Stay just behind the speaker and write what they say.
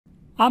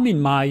I'm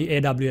in my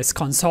AWS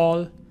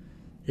console.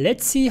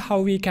 Let's see how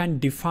we can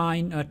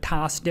define a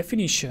task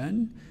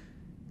definition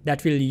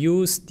that will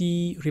use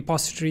the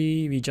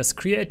repository we just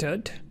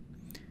created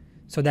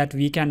so that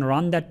we can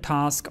run that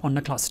task on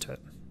a cluster.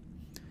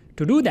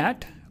 To do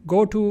that,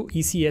 go to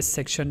ECS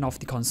section of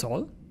the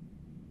console.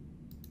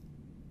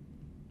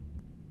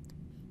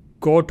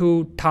 Go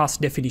to task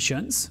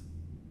definitions.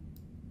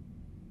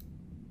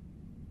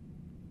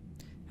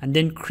 And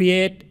then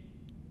create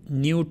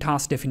new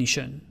task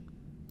definition.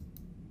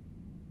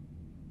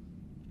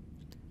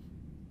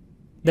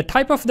 The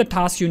type of the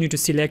task you need to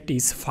select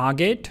is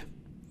Fargate,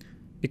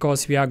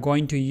 because we are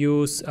going to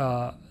use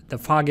the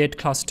Fargate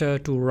cluster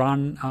to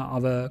run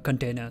our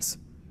containers.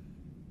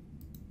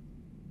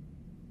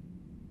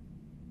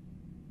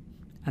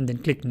 And then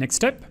click next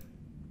step.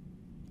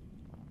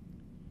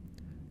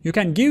 You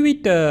can give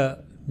it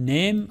a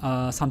name,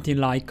 something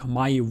like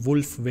my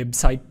Wolf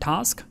website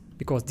task,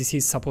 because this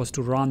is supposed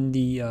to run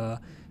the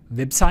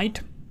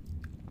website.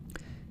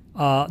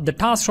 The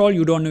task role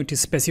you don't need to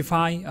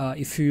specify.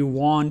 If you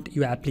want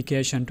your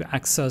application to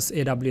access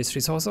AWS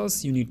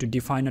resources, you need to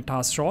define a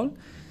task role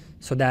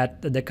so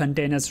that the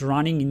containers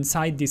running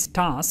inside this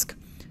task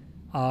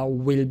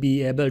will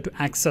be able to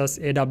access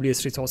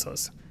AWS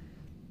resources.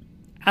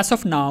 As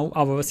of now,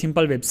 our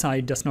simple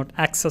website does not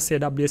access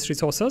AWS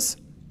resources,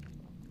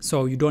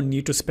 so you don't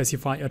need to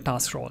specify a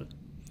task role.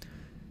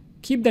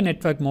 Keep the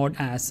network mode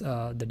as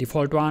the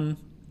default one.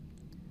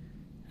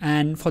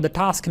 And for the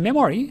task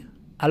memory,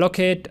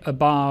 allocate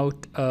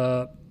about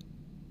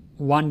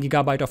 1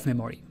 GB of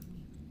memory.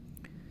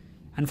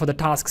 And for the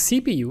task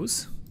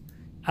CPUs,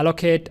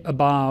 allocate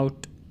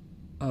about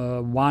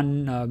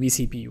 1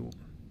 vCPU.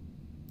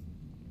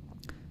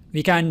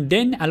 We can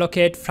then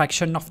allocate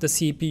fraction of the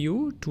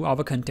CPU to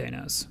our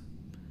containers.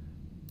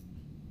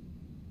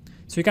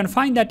 So you can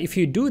find that if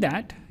you do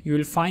that, you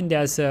will find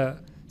there's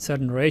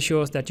certain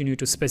ratios that you need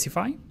to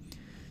specify.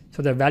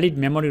 So the valid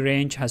memory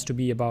range has to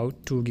be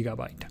about 2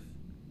 GB.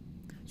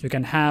 So you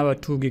can have a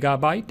 2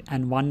 GB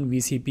and 1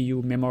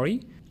 vCPU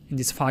memory in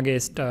this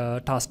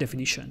Fargate task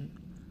definition.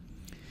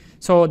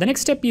 So the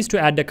next step is to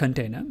add a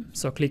container.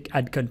 So click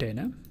add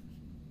container.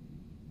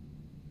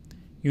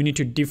 You need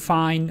to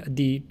define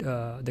the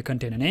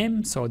container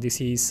name. So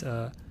this is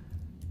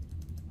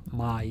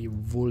my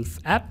Wolf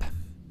app.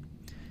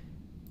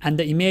 And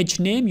the image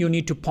name, you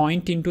need to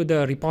point into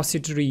the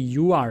repository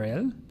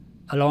URL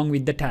along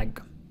with the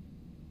tag.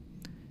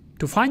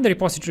 To find the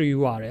repository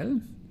URL,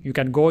 you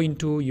can go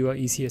into your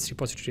ECS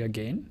repository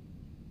again.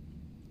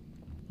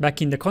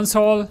 Back in the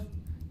console,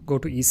 go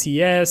to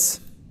ECS,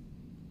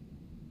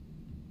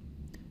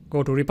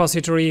 go to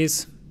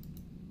repositories.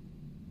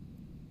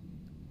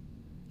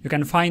 You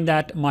can find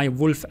that my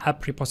Wolf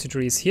app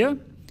repository is here.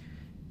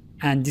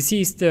 And this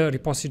is the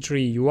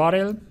repository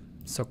URL,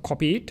 so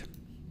copy it.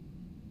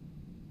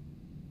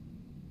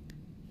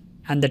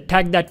 And the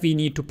tag that we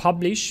need to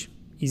publish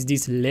is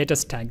this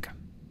latest tag.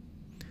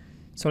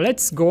 So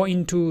let's go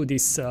into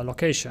this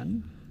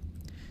location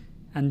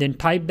and then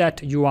type that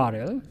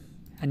URL.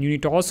 And you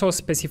need to also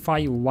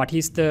specify what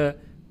is the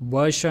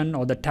version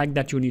or the tag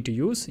that you need to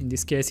use. In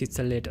this case, it's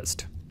the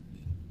latest.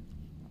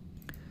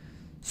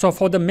 So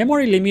for the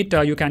memory limit,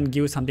 you can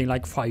give something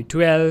like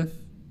 512.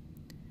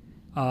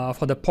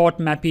 For the port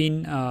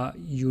mapping,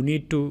 you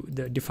need to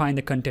define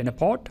the container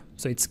port.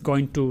 So it's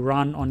going to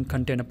run on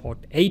container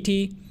port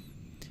 80.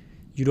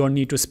 You don't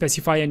need to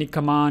specify any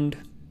command.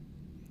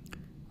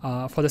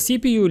 For the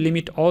CPU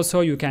limit also,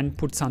 you can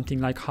put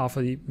something like half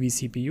of the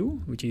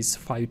vCPU, which is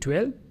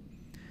 512.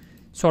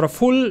 So a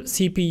full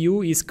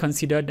CPU is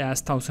considered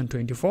as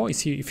 1024.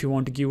 If you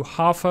want to give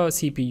half a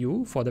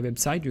CPU for the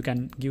website, you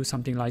can give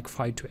something like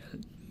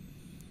 512.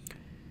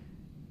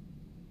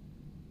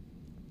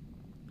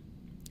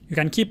 You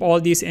can keep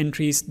all these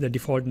entries the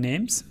default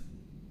names.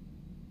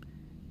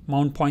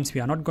 Mount points,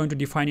 we are not going to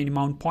define any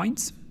mount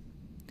points.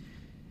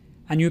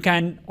 And you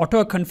can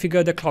auto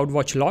configure the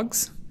CloudWatch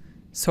logs.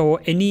 So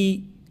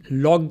any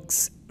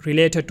logs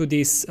related to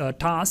this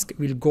task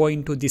will go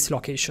into this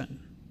location.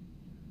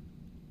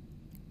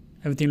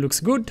 Everything looks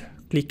good.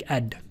 Click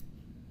add.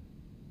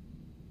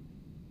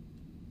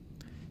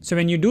 So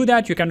when you do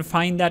that, you can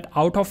find that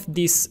out of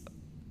this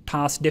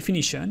task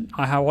definition,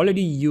 I have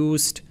already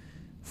used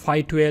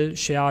 512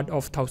 shared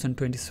of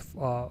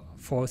 1024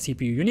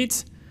 CPU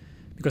units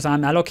because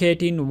I'm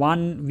allocating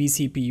 1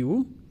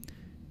 vCPU.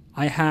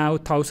 I have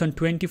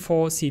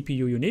 1024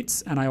 CPU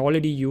units and I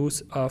already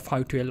use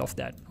 512 of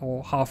that,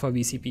 or half a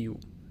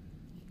vCPU.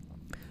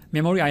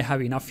 Memory, I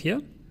have enough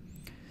here.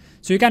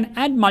 So you can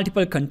add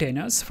multiple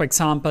containers. For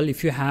example,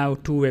 if you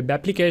have 2 web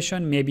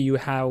applications, maybe you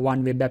have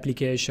 1 web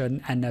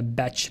application and a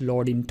batch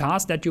loading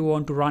task that you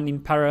want to run in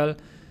parallel,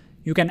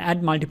 you can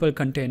add multiple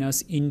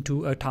containers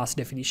into a task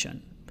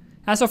definition.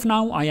 As of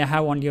now, I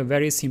have only a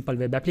very simple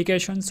web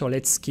application, so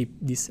let's keep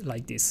this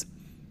like this.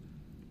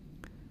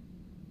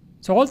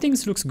 So all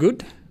things looks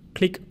good.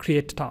 Click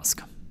create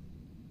task.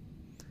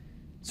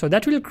 So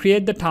that will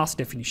create the task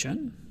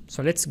definition.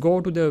 So let's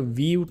go to the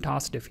view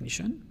task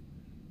definition.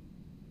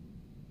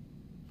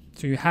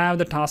 So you have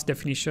the task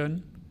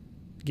definition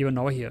given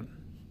over here.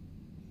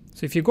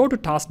 So if you go to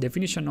task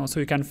definition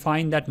also, you can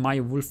find that my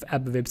Wolf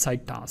app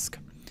website task.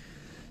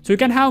 So you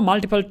can have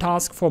multiple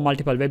tasks for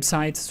multiple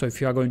websites. So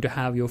if you are going to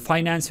have your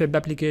finance web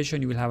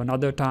application, you will have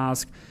another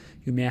task.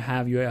 You may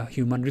have your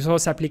human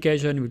resource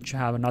application, which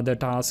have another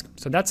task.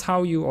 So that's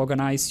how you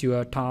organize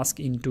your task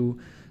into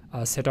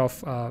a set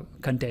of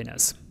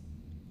containers.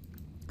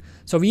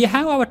 So we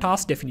have our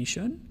task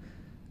definition.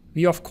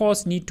 We of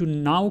course need to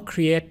now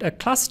create a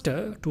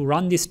cluster to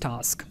run this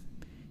task.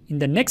 In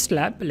the next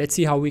lab, let's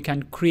see how we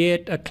can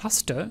create a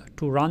cluster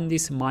to run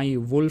this My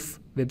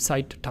Wolf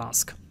website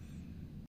task.